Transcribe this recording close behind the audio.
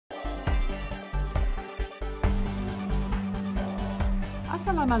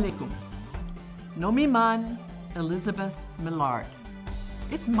Assalamu alaikum. Nomi man, Elisabeth Millard.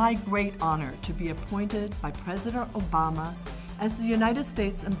 It's my great honor to be appointed by President Obama as the United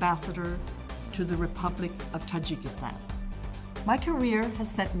States Ambassador to the Republic of Tajikistan. My career has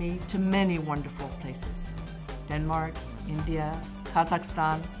sent me to many wonderful places: Denmark, India,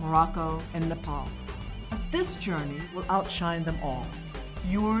 Kazakhstan, Morocco, and Nepal. But this journey will outshine them all.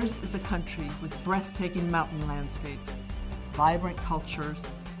 Yours is a country with breathtaking mountain landscapes, vibrant cultures,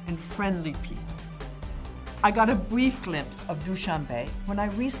 and friendly people. I got a brief glimpse of Dushanbe when I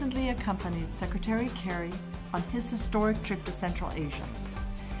recently accompanied Secretary Kerry on his historic trip to Central Asia.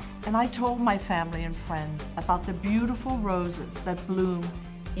 And I told my family and friends about the beautiful roses that bloom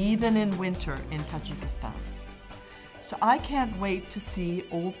even in winter in Tajikistan. So I can't wait to see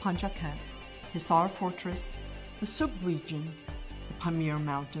Old Panjakent, Hissar Fortress, the Sughd region, the Pamir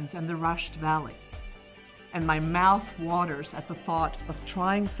Mountains, and the Rasht Valley. And my mouth waters at the thought of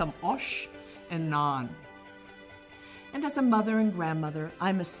trying some osh and naan. And as a mother and grandmother,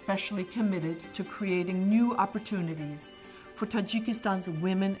 I'm especially committed to creating new opportunities for Tajikistan's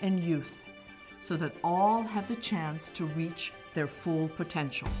women and youth so that all have the chance to reach their full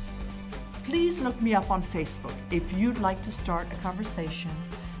potential. Please look me up on Facebook if you'd like to start a conversation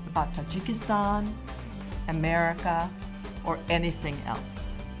about Tajikistan, America, or anything else.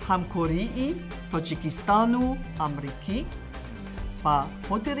 Hamkori'i Tajikistanu Amriki ba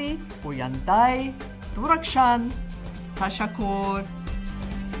Poteri Oyandai Durakshan Tashakur